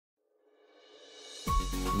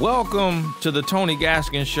Welcome to the Tony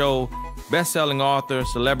Gaskin Show, best-selling author,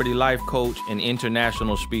 celebrity life coach, and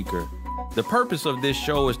international speaker. The purpose of this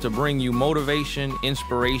show is to bring you motivation,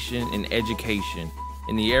 inspiration, and education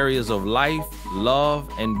in the areas of life, love,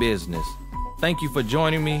 and business. Thank you for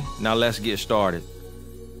joining me. Now let's get started.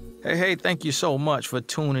 Hey, thank you so much for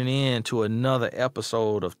tuning in to another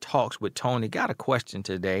episode of Talks with Tony. Got a question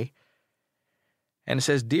today, and it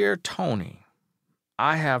says, Dear Tony,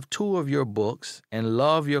 I have 2 of your books and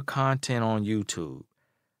love your content on YouTube.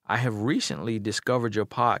 I have recently discovered your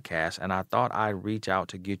podcast, and I thought I'd reach out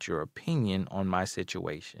to get your opinion on my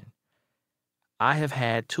situation. I have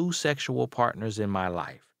had 2 sexual partners in my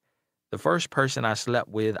life. The first person I slept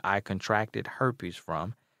with, I contracted herpes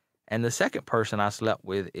from, and the second person I slept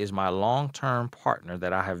with is my long-term partner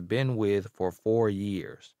that I have been with for 4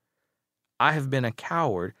 years. I have been a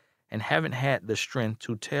coward and haven't had the strength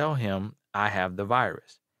to tell him I have the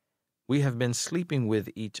virus. We have been sleeping with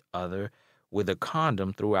each other with a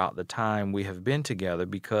condom throughout the time we have been together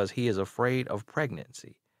because he is afraid of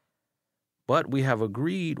pregnancy. But we have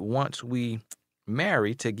agreed once we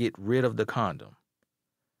marry to get rid of the condom.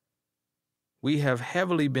 We have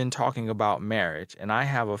heavily been talking about marriage, and I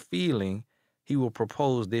have a feeling he will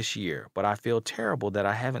propose this year, but I feel terrible that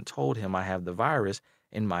I haven't told him I have the virus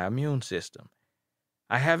in my immune system.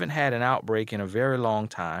 I haven't had an outbreak in a very long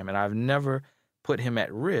time, and I've never put him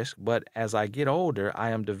at risk, but as I get older, I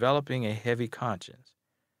am developing a heavy conscience.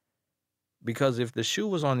 Because if the shoe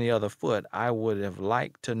was on the other foot, I would have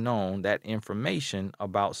liked to know that information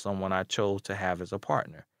about someone I chose to have as a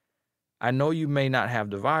partner. I know you may not have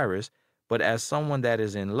the virus, but as someone that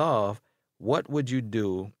is in love, what would you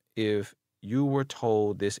do if you were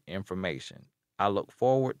told this information? I look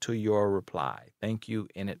forward to your reply. Thank you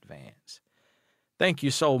in advance. Thank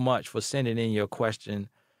you so much for sending in your question.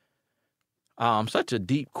 Such a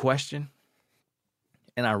deep question,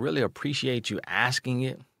 and I really appreciate you asking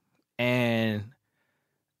it. And,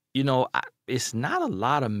 it's not a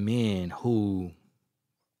lot of men who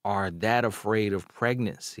are that afraid of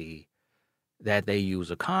pregnancy that they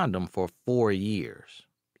use a condom for 4 years.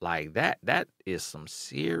 Like that is some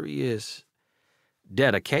serious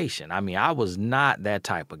dedication. I mean, I was not that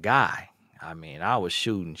type of guy. I mean, I was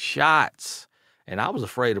shooting shots. And I was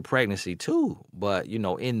afraid of pregnancy too. But,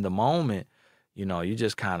 in the moment, you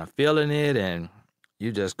just kind of feeling it and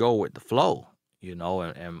you just go with the flow,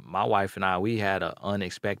 and my wife and I, we had an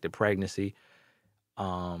unexpected pregnancy.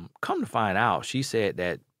 Come to find out, she said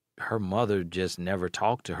that her mother just never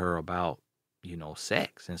talked to her about,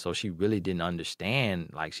 sex. And so she really didn't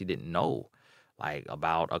understand, like she didn't know like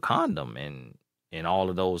about a condom and all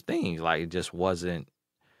of those things. Like it just wasn't,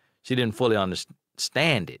 she didn't fully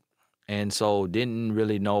understand it. And so didn't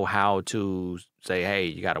really know how to say, hey,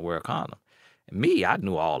 you got to wear a condom. And me, I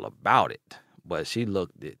knew all about it, but she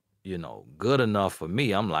looked at, good enough for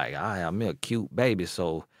me. I'm like, I'm a cute baby,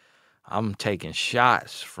 so I'm taking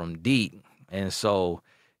shots from deep. And so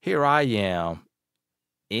here I am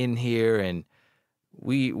in here, and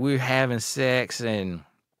we're having sex, and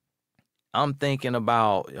I'm thinking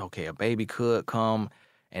about, okay, a baby could come,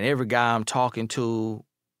 and every guy I'm talking to,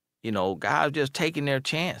 guys just taking their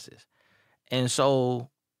chances. And so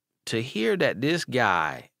to hear that this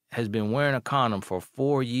guy has been wearing a condom for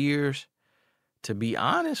 4 years, to be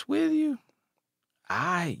honest with you,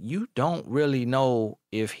 you don't really know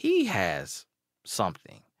if he has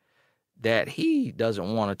something that he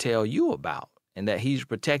doesn't want to tell you about and that he's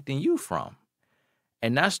protecting you from.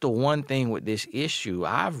 And that's the one thing with this issue.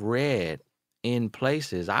 I've read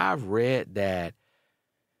that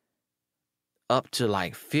up to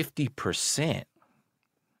like 50%.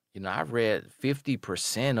 I've read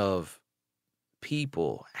 50% of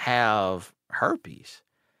people have herpes.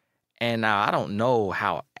 And now I don't know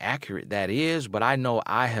how accurate that is, but I know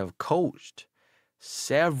I have coached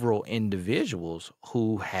several individuals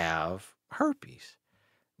who have herpes.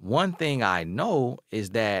 One thing I know is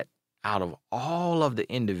that out of all of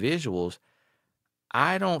the individuals,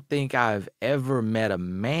 I don't think I've ever met a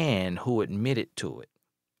man who admitted to it.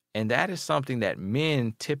 And that is something that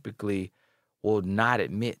men typically will not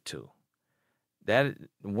admit to. That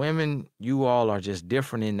women, you all are just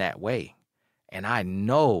different in that way. And I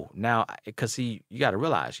know now, because see, you got to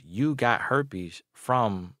realize you got herpes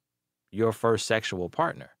from your first sexual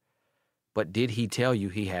partner. But did he tell you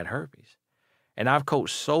he had herpes? And I've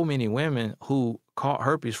coached so many women who caught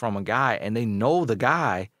herpes from a guy, and they know the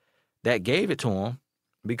guy that gave it to them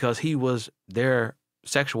because he was their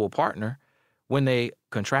sexual partner when they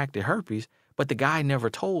contracted herpes, but the guy never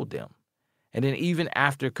told them. And then even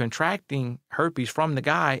after contracting herpes from the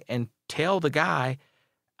guy and tell the guy,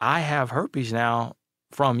 I have herpes now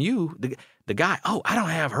from you, the guy, oh, I don't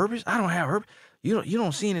have herpes. I don't have herpes. You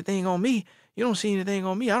don't see anything on me. You don't see anything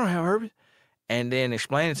on me. I don't have herpes. And then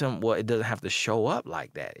explaining to him, well, it doesn't have to show up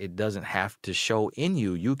like that. It doesn't have to show in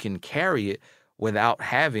you. You can carry it without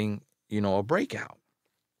having, a breakout.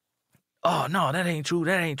 Oh, no, that ain't true.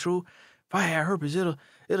 That ain't true. If I have herpes, it'll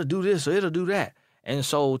do this or it'll do that. And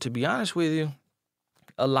so, to be honest with you,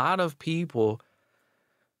 a lot of people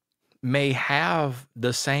may have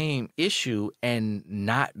the same issue and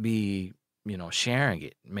not be, sharing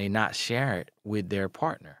it, may not share it with their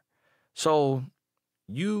partner. So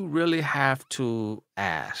you really have to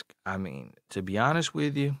ask. I mean, to be honest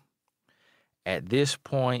with you, at this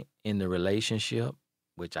point in the relationship,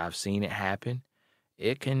 which I've seen it happen,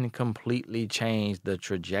 it can completely change the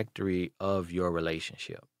trajectory of your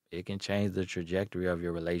relationship. It can change the trajectory of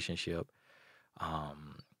your relationship.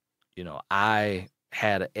 I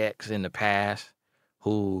had an ex in the past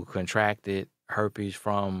who contracted herpes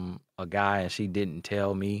from a guy and she didn't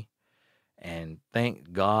tell me. And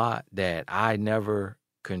thank God that I never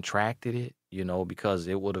contracted it, because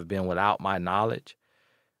it would have been without my knowledge.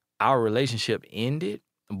 Our relationship ended,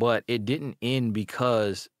 but it didn't end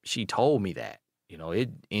because she told me that. It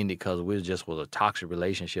ended because we was a toxic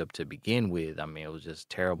relationship to begin with. I mean, it was just a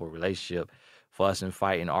terrible relationship, fussing,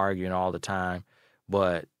 fighting, arguing all the time.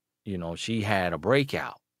 But, she had a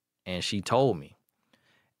breakout and she told me.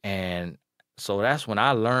 And so that's when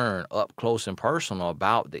I learned up close and personal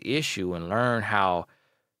about the issue and learned how,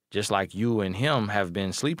 just like you and him have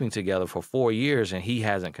been sleeping together for 4 years and he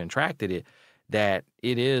hasn't contracted it, that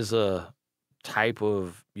it is a type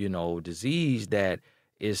of, disease that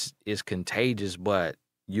is contagious, but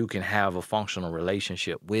you can have a functional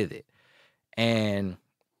relationship with it. And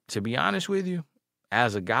to be honest with you,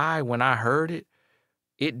 as a guy, when I heard it,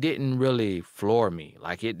 it didn't really floor me.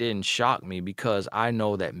 Like, it didn't shock me because I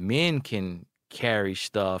know that men can carry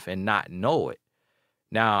stuff and not know it.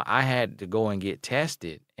 Now, I had to go and get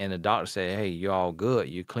tested, and the doctor said, hey, you're all good.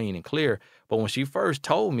 You're clean and clear. But when she first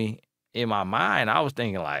told me, in my mind, I was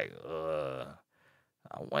thinking like, I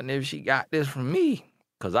wonder if she got this from me,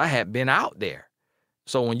 because I had been out there.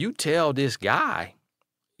 So when you tell this guy,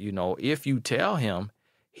 if you tell him,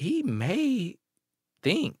 he may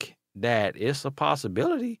think that it's a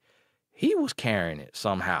possibility he was carrying it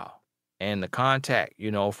somehow. And the contact,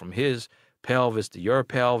 from his pelvis to your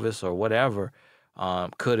pelvis or whatever,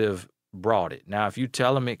 could have brought it. Now, if you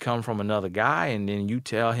tell him it come from another guy and then you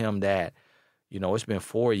tell him that, it's been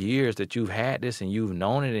 4 years that you've had this and you've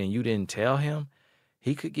known it and you didn't tell him,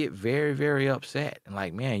 he could get very, very upset. And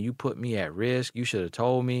like, man, you put me at risk. You should have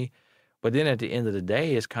told me. But then at the end of the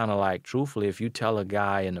day, it's kind of like, truthfully, if you tell a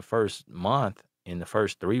guy in the first month, in the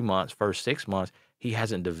first 3 months, first 6 months, he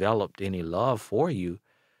hasn't developed any love for you.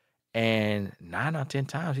 And 9 out of 10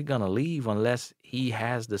 times, he's going to leave unless he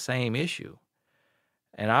has the same issue.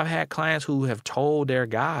 And I've had clients who have told their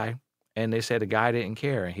guy, and they said the guy didn't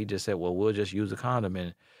care. And he just said, well, we'll just use a condom.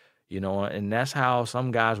 And, and that's how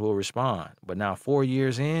some guys will respond. But now 4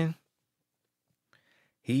 years in,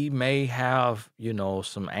 he may have,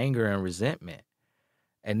 some anger and resentment.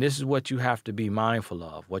 And this is what you have to be mindful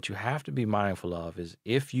of. What you have to be mindful of is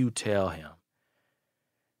if you tell him,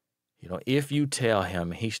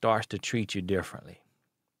 and he starts to treat you differently,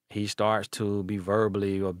 he starts to be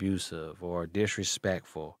verbally abusive or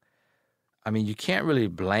disrespectful, I mean, you can't really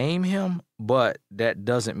blame him, but that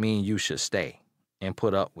doesn't mean you should stay and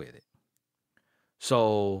put up with it.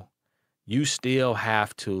 So you still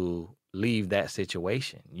have to leave that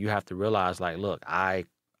situation. You have to realize, like, look, I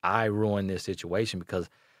ruined this situation because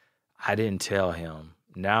I didn't tell him.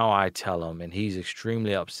 Now I tell him, and he's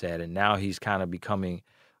extremely upset, and now he's kind of becoming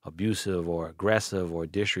abusive or aggressive or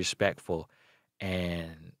disrespectful,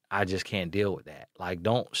 and I just can't deal with that. Like,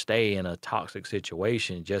 don't stay in a toxic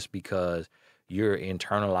situation just because you're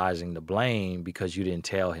internalizing the blame because you didn't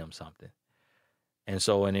tell him something.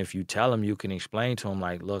 And if you tell him, you can explain to him,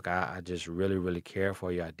 like, look, I just really, really care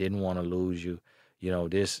for you. I didn't want to lose you.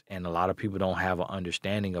 This, and a lot of people don't have an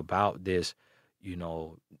understanding about this,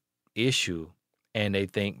 issue. And they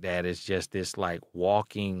think that it's just this like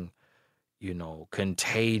walking,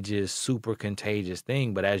 contagious, super contagious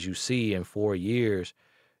thing. But as you see in 4 years,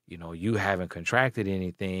 you haven't contracted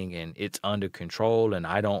anything and it's under control and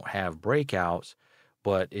I don't have breakouts,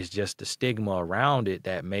 but it's just the stigma around it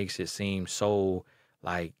that makes it seem so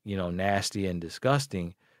like, nasty and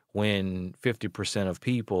disgusting when 50% of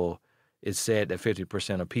people, it's said that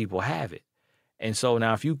 50% of people have it. And so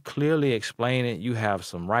now if you clearly explain it, you have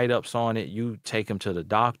some write-ups on it, you take them to the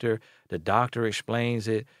doctor explains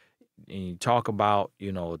it, you talk about,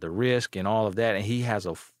 the risk and all of that, and he has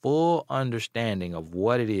a full understanding of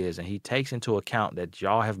what it is, and he takes into account that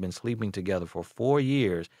y'all have been sleeping together for 4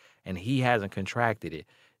 years and he hasn't contracted it,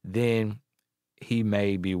 then he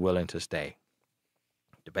may be willing to stay.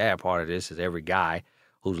 The bad part of this is every guy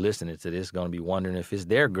who's listening to this is going to be wondering if it's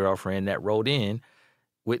their girlfriend that wrote in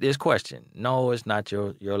with this question. No, it's not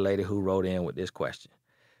your lady who wrote in with this question.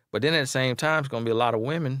 But then at the same time, it's going to be a lot of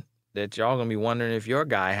women that y'all going to be wondering if your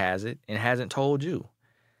guy has it and hasn't told you.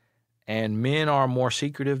 And men are more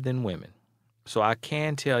secretive than women. So I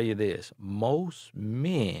can tell you this. Most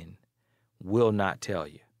men will not tell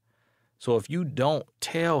you. So if you don't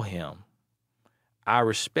tell him, I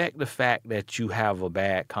respect the fact that you have a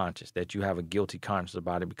bad conscience, that you have a guilty conscience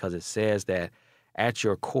about it, because it says that at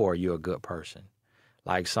your core, you're a good person.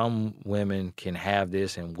 Like some women can have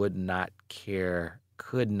this and could not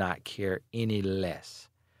care any less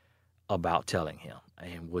about telling him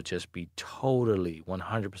and would just be totally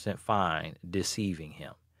 100% fine deceiving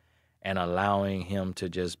him and allowing him to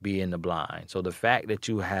just be in the blind. So the fact that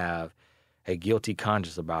you have a guilty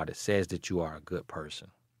conscience about it says that you are a good person.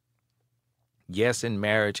 Yes, in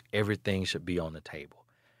marriage, everything should be on the table.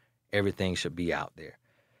 Everything should be out there.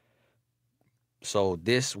 So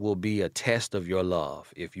this will be a test of your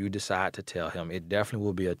love. If you decide to tell him, it definitely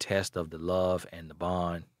will be a test of the love and the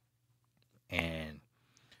bond. And,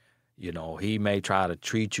 he may try to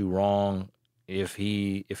treat you wrong if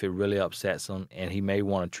it really upsets him. And he may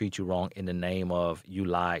want to treat you wrong in the name of, you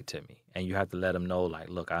lied to me. And you have to let him know, like,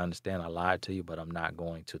 look, I understand I lied to you, but I'm not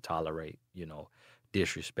going to tolerate,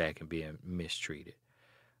 disrespect and being mistreated.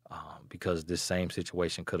 Because this same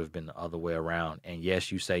situation could have been the other way around. And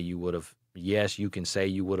yes, you can say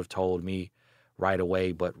you would have told me right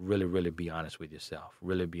away, but really, really be honest with yourself.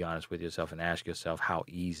 Really be honest with yourself and ask yourself, how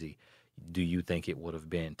easy do you think it would have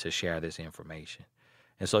been to share this information?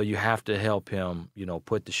 And so you have to help him,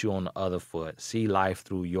 put the shoe on the other foot, see life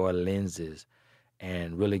through your lenses,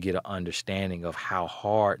 and really get an understanding of how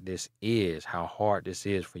hard this is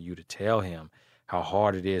for you to tell him, how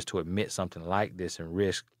hard it is to admit something like this and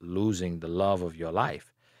risk losing the love of your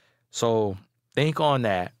life. So think on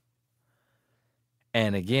that.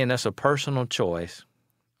 And again, that's a personal choice.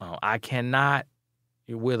 I cannot,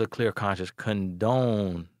 with a clear conscience,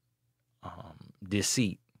 condone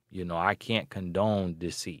deceit. I can't condone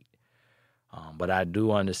deceit. But I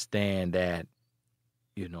do understand that,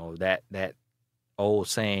 that old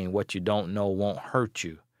saying, what you don't know won't hurt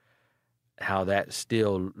you, how that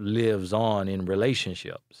still lives on in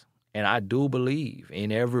relationships. And I do believe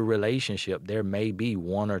in every relationship there may be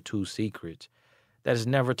one or two secrets that is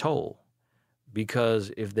never told.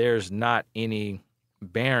 Because if there's not any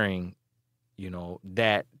bearing,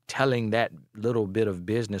 that telling that little bit of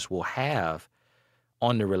business will have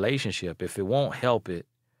on the relationship, if it won't help it,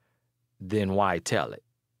 then why tell it?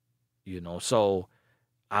 So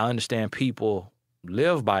I understand people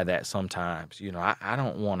live by that sometimes. I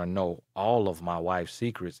don't want to know all of my wife's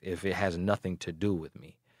secrets if it has nothing to do with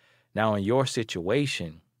me. Now, in your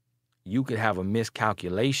situation, you could have a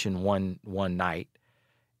miscalculation one night,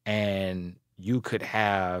 and you could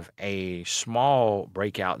have a small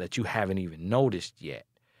breakout that you haven't even noticed yet.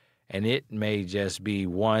 And it may just be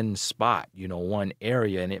one spot, one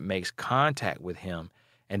area, and it makes contact with him,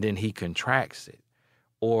 and then he contracts it.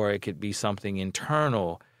 Or it could be something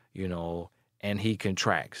internal, and he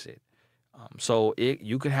contracts it. So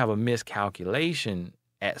you could have a miscalculation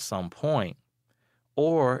at some point,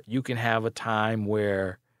 or you can have a time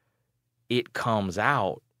where it comes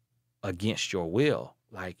out against your will.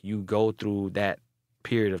 Like you go through that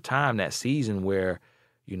period of time, that season where,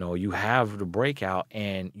 you have the breakout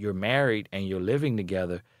and you're married and you're living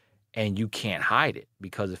together and you can't hide it,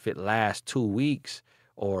 because if it lasts 2 weeks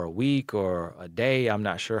or a week or a day, I'm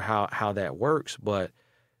not sure how that works, but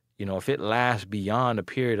if it lasts beyond a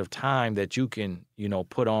period of time that you can,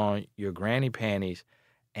 put on your granny panties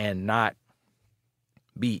and not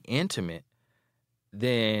be intimate,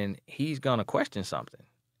 then he's going to question something.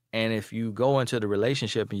 And if you go into the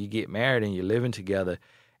relationship and you get married and you're living together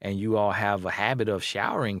and you all have a habit of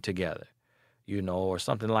showering together, or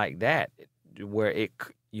something like that, where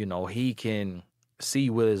he can see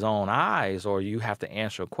with his own eyes, or you have to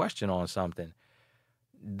answer a question on something,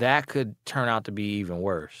 that could turn out to be even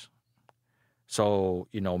worse. So,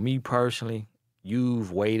 me personally,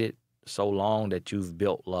 you've waited so long that you've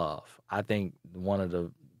built love. I think one of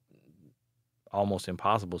the almost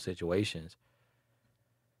impossible situations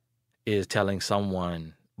is telling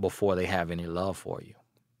someone before they have any love for you.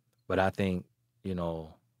 But I think,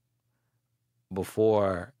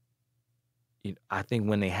 I think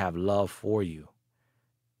when they have love for you,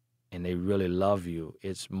 and they really love you,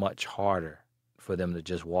 it's much harder for them to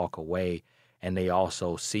just walk away, and they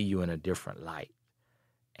also see you in a different light.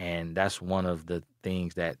 And that's one of the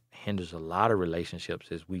things that hinders a lot of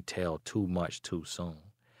relationships is we tell too much too soon.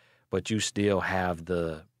 But you still have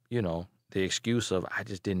the excuse of, I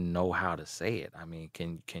just didn't know how to say it. I mean,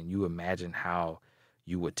 can you imagine how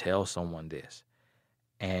you would tell someone this?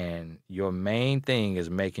 And your main thing is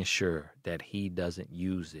making sure that he doesn't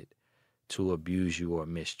use it to abuse you or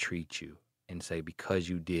mistreat you and say, because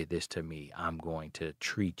you did this to me, I'm going to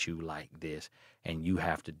treat you like this, and you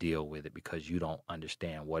have to deal with it because you don't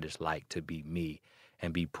understand what it's like to be me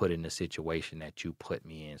and be put in the situation that you put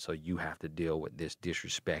me in. So you have to deal with this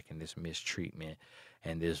disrespect and this mistreatment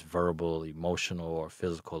and this verbal, emotional, or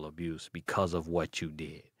physical abuse because of what you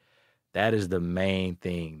did. That is the main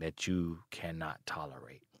thing that you cannot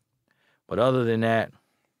tolerate. But other than that,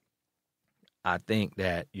 I think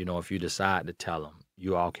that, if you decide to tell them,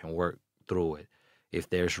 you all can work through it if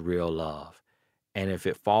there's real love. And if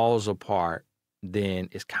it falls apart, then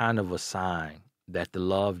it's kind of a sign that the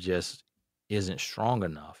love just isn't strong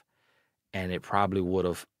enough, and it probably would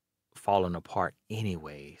have fallen apart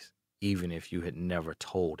anyways, even if you had never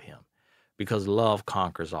told him, because love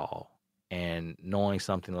conquers all. And knowing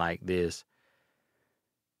something like this,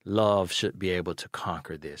 love should be able to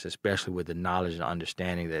conquer this, especially with the knowledge and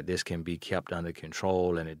understanding that this can be kept under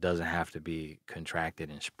control and it doesn't have to be contracted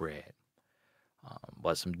and spread.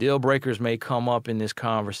 But some deal breakers may come up in this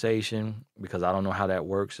conversation, because I don't know how that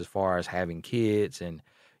works as far as having kids and,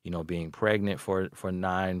 being pregnant for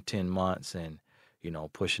 9-10 months and,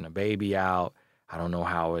 pushing a baby out. I don't know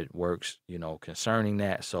how it works, concerning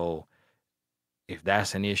that. So if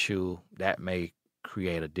that's an issue, that may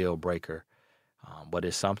create a deal breaker. But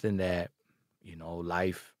it's something that,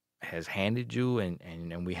 life has handed you,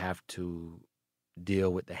 and we have to deal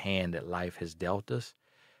with the hand that life has dealt us,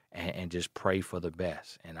 and just pray for the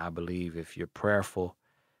best. And I believe if you're prayerful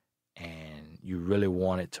and you really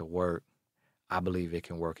want it to work, I believe it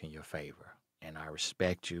can work in your favor. And I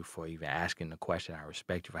respect you for even asking the question. I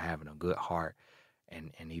respect you for having a good heart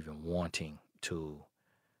and even wanting to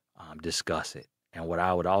discuss it. And what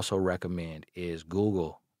I would also recommend is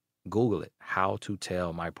Google it, how to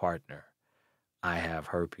tell my partner I have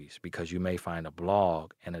herpes, because you may find a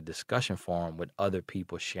blog and a discussion forum with other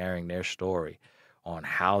people sharing their story on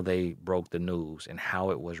how they broke the news and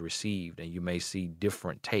how it was received. And you may see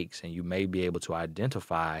different takes, and you may be able to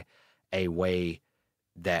identify a way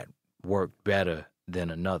that worked better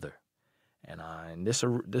than another. And this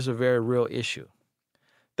is a very real issue.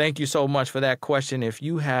 Thank you so much for that question. If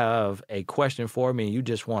you have a question for me and you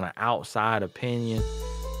just want an outside opinion,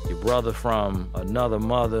 your brother from another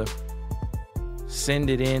mother, send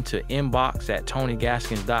it in to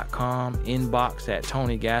inbox@TonyGaskins.com,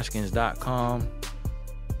 inbox@TonyGaskins.com,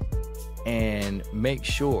 and make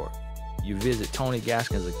sure you visit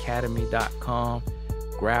TonyGaskinsAcademy.com,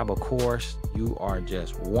 grab a course. You are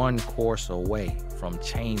just one course away from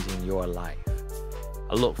changing your life.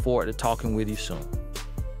 I look forward to talking with you soon.